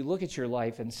 But when you look at your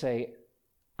life and say,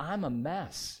 I'm a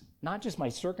mess, not just my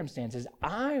circumstances,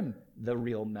 I'm the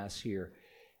real mess here,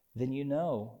 then you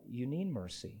know you need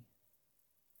mercy.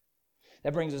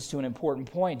 That brings us to an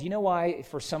important point. Do you know why,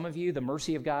 for some of you, the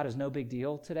mercy of God is no big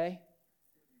deal today?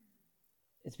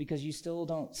 It's because you still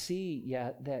don't see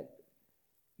yet that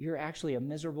you're actually a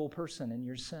miserable person in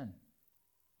your sin.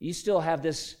 You still have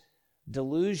this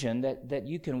delusion that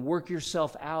you can work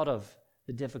yourself out of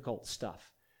the difficult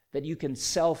stuff, that you can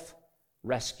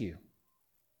self-rescue.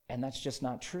 And that's just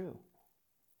not true.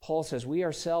 Paul says, we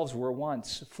ourselves were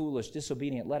once foolish,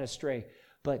 disobedient, led astray,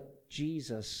 but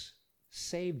Jesus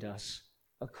saved us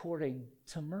according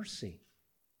to mercy.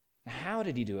 How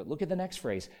did He do it? Look at the next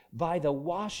phrase. By the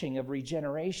washing of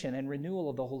regeneration and renewal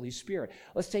of the Holy Spirit.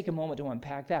 Let's take a moment to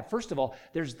unpack that. First of all,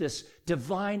 there's this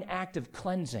divine act of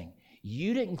cleansing.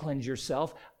 You didn't cleanse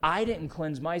yourself. I didn't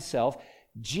cleanse myself.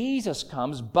 Jesus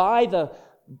comes by the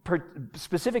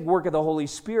specific work of the Holy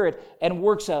Spirit and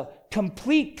works a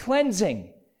complete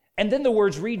cleansing. And then the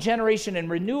words regeneration and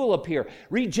renewal appear.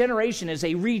 Regeneration is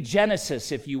a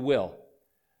regenesis, if you will.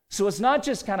 So it's not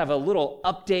just kind of a little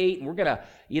update, and we're going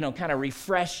to, kind of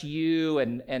refresh you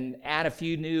and add a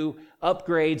few new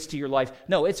upgrades to your life.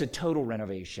 No, it's a total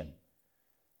renovation.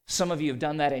 Some of you have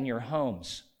done that in your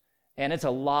homes, and it's a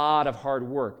lot of hard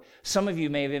work. Some of you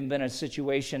may have even been in a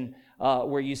situation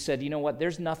where you said, you know what,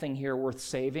 there's nothing here worth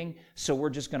saving, so we're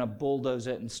just going to bulldoze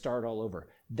it and start all over.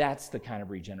 That's the kind of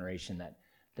regeneration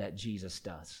that Jesus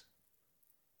does.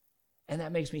 And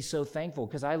that makes me so thankful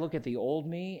because I look at the old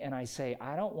me and I say,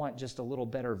 I don't want just a little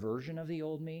better version of the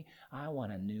old me. I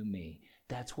want a new me.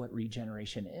 That's what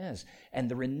regeneration is. And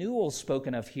the renewal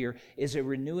spoken of here is a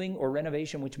renewing or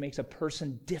renovation which makes a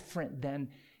person different than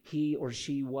he or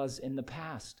she was in the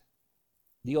past.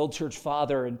 The old church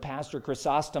father and pastor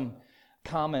Chrysostom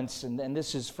comments, and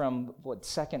this is from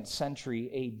 2nd century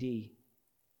A.D.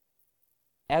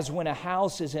 As when a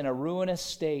house is in a ruinous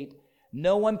state,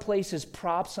 no one places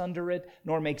props under it,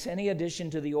 nor makes any addition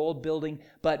to the old building,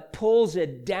 but pulls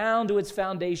it down to its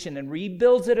foundation and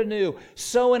rebuilds it anew.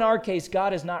 So in our case,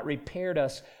 God has not repaired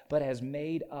us, but has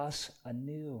made us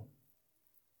anew.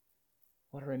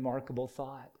 What a remarkable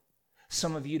thought.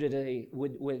 Some of you today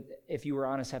would, if you were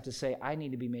honest, have to say, I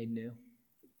need to be made new.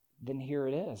 Then here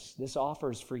it is. This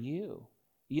offer is for you.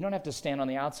 You don't have to stand on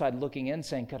the outside looking in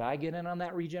saying, could I get in on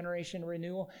that regeneration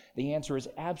renewal? The answer is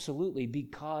absolutely,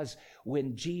 because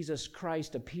when Jesus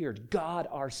Christ appeared, God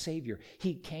our Savior,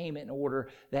 He came in order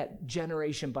that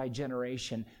generation by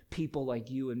generation, people like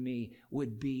you and me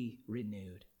would be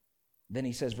renewed. Then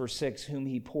he says, verse 6, whom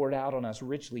He poured out on us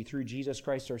richly through Jesus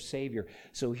Christ our Savior.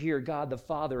 So here God the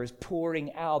Father is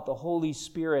pouring out the Holy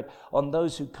Spirit on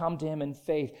those who come to Him in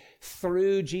faith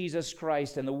through Jesus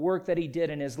Christ and the work that He did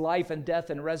in His life and death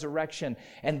and resurrection.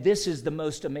 And this is the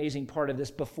most amazing part of this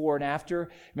before and after.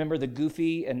 Remember the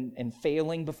goofy and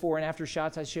failing before and after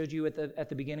shots I showed you at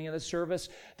the beginning of the service?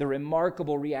 The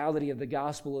remarkable reality of the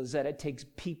gospel is that it takes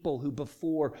people who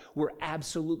before were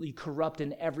absolutely corrupt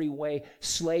in every way,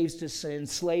 slaves to sin,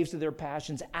 slaves to their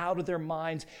passions, out of their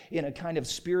minds in a kind of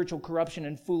spiritual corruption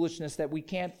and foolishness that we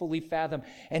can't fully fathom.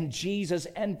 And Jesus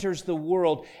enters the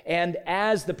world, and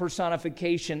as the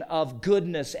personification of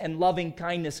goodness and loving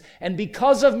kindness, and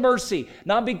because of mercy,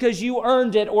 not because you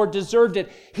earned it or deserved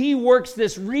it, He works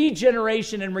this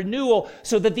regeneration and renewal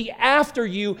so that the after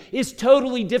you is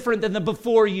totally different than the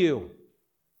before you.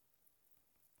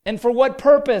 And for what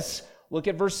purpose? Look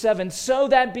at verse 7. So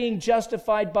that being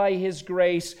justified by His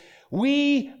grace,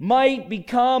 we might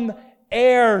become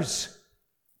heirs.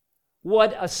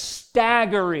 What a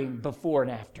staggering before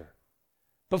and after.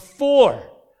 Before,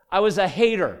 I was a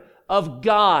hater of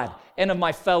God and of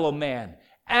my fellow man.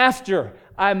 After,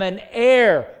 I'm an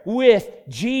heir with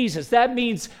Jesus. That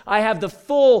means I have the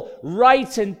full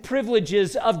rights and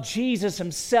privileges of Jesus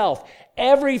Himself.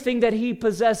 Everything that He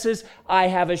possesses, I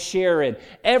have a share in.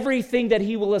 Everything that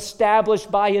He will establish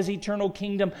by His eternal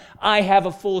kingdom, I have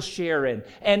a full share in.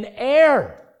 An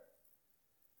heir.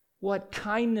 What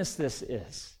kindness this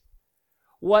is.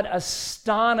 What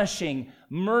astonishing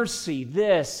mercy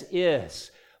this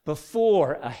is.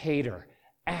 Before, a hater.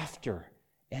 After,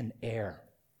 an heir.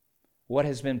 What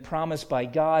has been promised by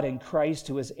God in Christ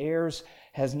to His heirs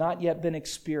has not yet been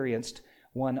experienced,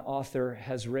 one author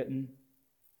has written.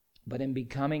 But in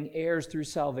becoming heirs through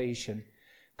salvation,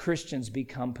 Christians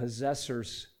become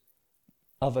possessors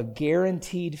of a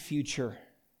guaranteed future.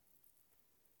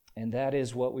 And that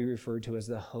is what we refer to as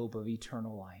the hope of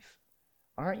eternal life.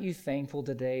 Aren't you thankful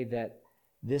today that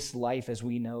this life as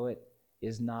we know it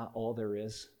is not all there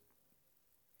is?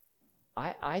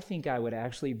 I think I would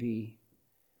actually be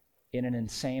in an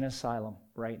insane asylum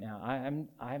right now.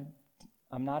 I'm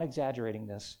not exaggerating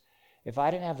this. If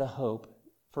I didn't have the hope,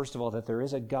 first of all, that there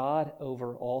is a God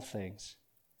over all things,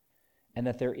 and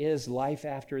that there is life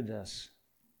after this,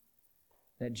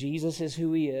 that Jesus is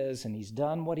who He is, and He's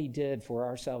done what He did for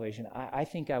our salvation, I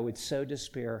think I would so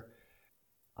despair,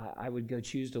 I would go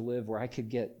choose to live where I could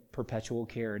get perpetual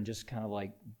care and just kind of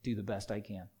like do the best I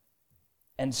can.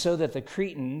 And so that the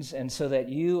Cretans, and so that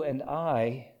you and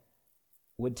I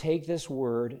would take this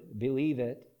word, believe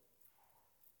it,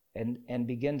 and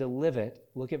begin to live it.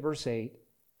 Look at verse 8.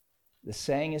 The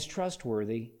saying is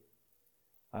trustworthy.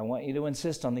 I want you to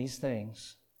insist on these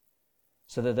things,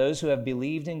 so that those who have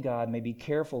believed in God may be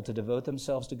careful to devote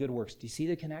themselves to good works. Do you see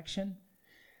the connection?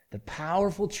 The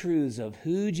powerful truths of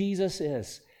who Jesus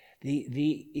is,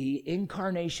 the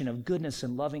incarnation of goodness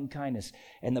and loving kindness,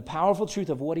 and the powerful truth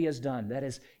of what He has done, that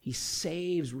is, He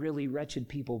saves really wretched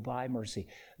people by mercy.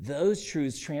 Those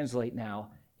truths translate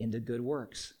now into good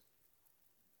works.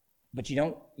 But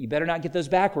you better not get those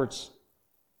backwards.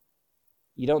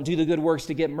 You don't do the good works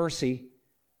to get mercy.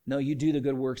 No, you do the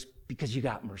good works because you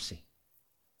got mercy.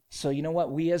 So you know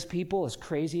what? We as people, as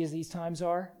crazy as these times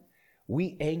are,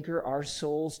 we anchor our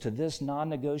souls to this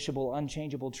non-negotiable,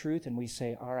 unchangeable truth, and we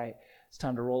say, all right, it's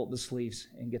time to roll up the sleeves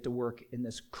and get to work in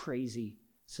this crazy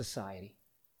society.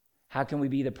 How can we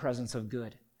be the presence of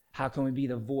good? How can we be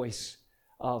the voice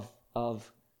of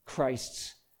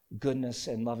Christ's goodness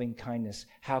and loving kindness?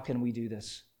 How can we do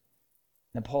this?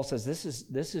 And Paul says this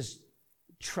is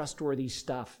trustworthy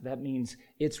stuff. That means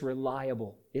it's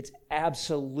reliable. It's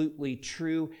absolutely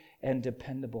true and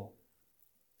dependable.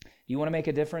 You want to make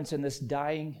a difference in this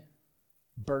dying,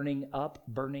 burning up,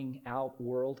 burning out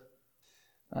world?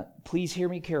 Please hear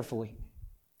me carefully.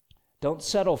 Don't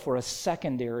settle for a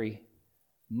secondary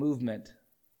movement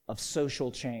of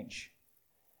social change.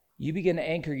 You begin to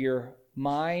anchor your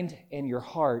mind and your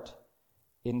heart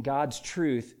in God's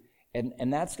truth,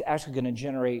 and that's actually going to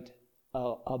generate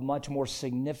a much more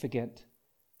significant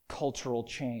cultural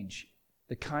change.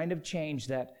 The kind of change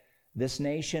that this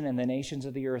nation and the nations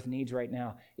of the earth needs right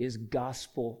now is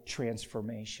gospel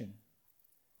transformation.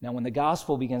 Now, when the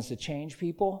gospel begins to change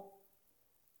people,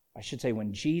 I should say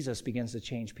when Jesus begins to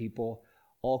change people,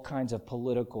 all kinds of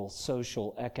political,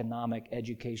 social, economic,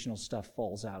 educational stuff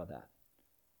falls out of that.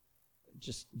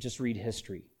 Just read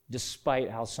history. despite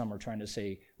how some are trying to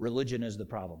say religion is the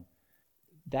problem.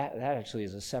 That actually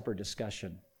is a separate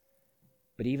discussion.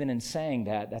 But even in saying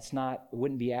that, it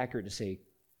wouldn't be accurate to say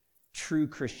true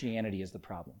Christianity is the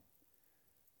problem.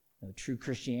 No, true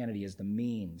Christianity is the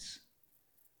means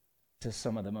to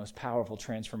some of the most powerful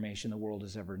transformation the world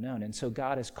has ever known. And so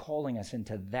God is calling us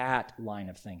into that line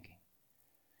of thinking.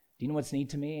 Do you know what's neat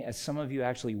to me? As some of you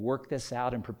actually work this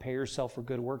out and prepare yourself for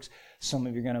good works, some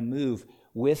of you are going to move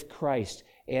with Christ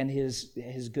and his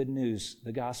good news,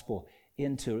 the gospel,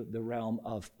 into the realm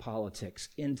of politics,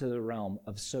 into the realm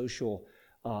of social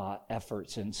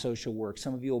efforts and social work.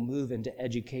 Some of you will move into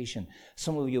education.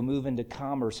 Some of you will move into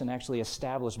commerce and actually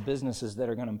establish businesses that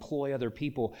are going to employ other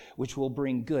people, which will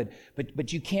bring good.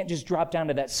 But you can't just drop down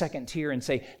to that second tier and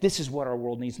say, this is what our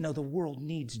world needs. No, the world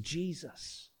needs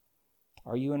Jesus.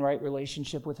 Are you in right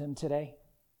relationship with him today?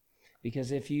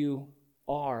 Because if you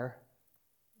are,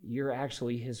 you're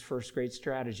actually his first great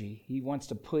strategy. He wants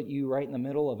to put you right in the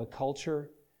middle of a culture,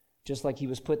 just like he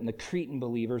was putting the Cretan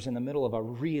believers in the middle of a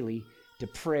really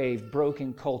depraved,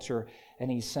 broken culture. And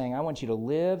he's saying, I want you to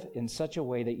live in such a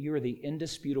way that you are the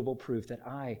indisputable proof that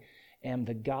I am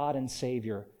the God and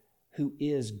Savior who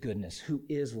is goodness, who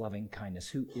is loving kindness,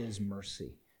 who is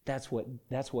mercy. That's what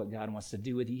God wants to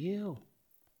do with you.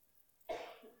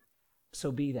 So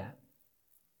be that.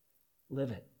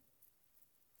 Live it.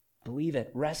 Believe it.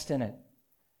 Rest in it.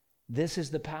 This is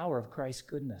the power of Christ's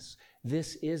goodness.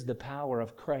 This is the power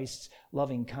of Christ's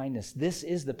loving kindness. This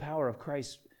is the power of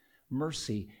Christ's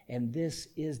mercy. And this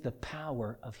is the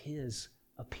power of his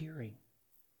appearing.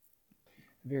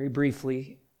 Very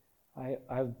briefly, I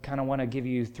kind of want to give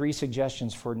you 3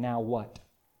 suggestions for now what?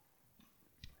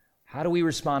 How do we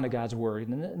respond to God's word?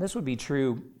 And this would be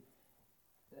true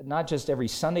not just every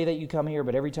Sunday that you come here,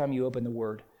 but every time you open the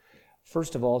Word.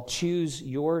 First of all, choose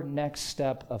your next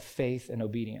step of faith and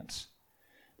obedience.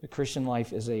 The Christian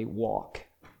life is a walk,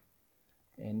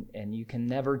 and you can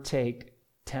never take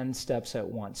 10 steps at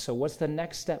once. So what's the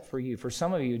next step for you? For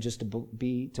some of you, just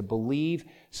to believe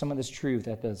some of this truth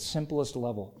at the simplest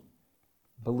level.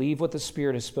 Believe what the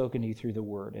Spirit has spoken to you through the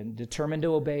Word, and determine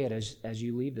to obey it as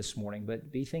you leave this morning.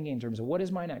 But be thinking in terms of, what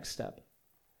is my next step?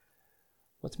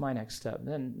 What's my next step?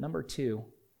 Then number 2,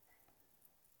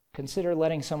 consider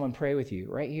letting someone pray with you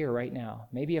right here, right now.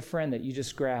 Maybe a friend that you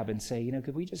just grab and say,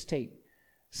 could we just take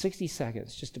 60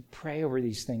 seconds just to pray over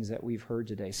these things that we've heard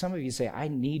today? Some of you say, I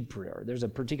need prayer. There's a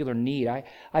particular need.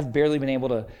 I've barely been able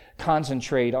to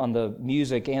concentrate on the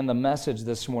music and the message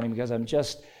this morning because I'm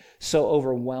just so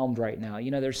overwhelmed right now.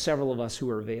 There's several of us who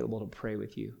are available to pray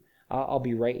with you. I'll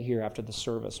be right here after the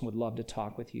service and would love to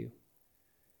talk with you.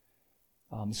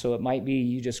 So it might be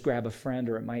you just grab a friend,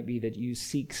 or it might be that you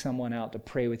seek someone out to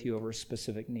pray with you over a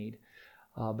specific need.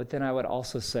 But then I would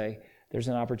also say there's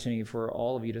an opportunity for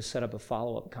all of you to set up a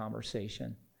follow-up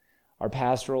conversation. Our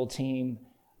pastoral team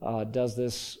does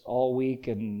this all week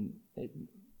and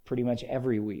pretty much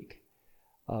every week.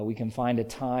 We can find a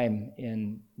time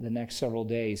in the next several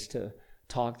days to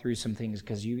talk through some things,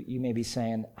 because you may be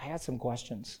saying, I had some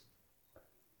questions.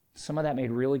 Some of that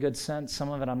made really good sense. Some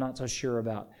of it I'm not so sure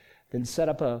about. Then set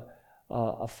up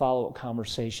a follow-up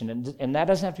conversation. And that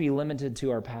doesn't have to be limited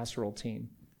to our pastoral team.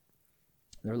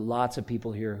 There are lots of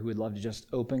people here who would love to just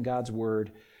open God's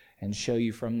Word and show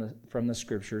you from the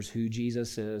Scriptures who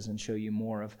Jesus is, and show you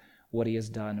more of what he has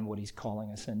done and what he's calling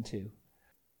us into.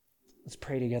 Let's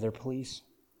pray together, please.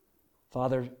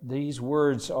 Father, these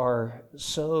words are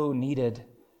so needed,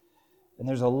 and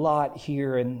there's a lot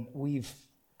here, and we've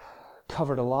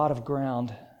covered a lot of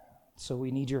ground. So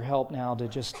we need your help now to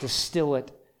just distill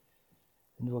it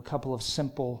into a couple of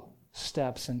simple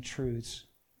steps and truths.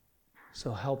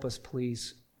 So help us,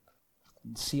 please.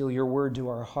 Seal your word to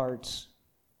our hearts.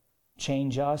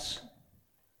 Change us.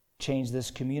 Change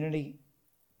this community.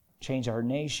 Change our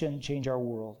nation. Change our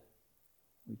world.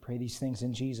 We pray these things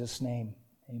in Jesus' name.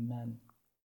 Amen.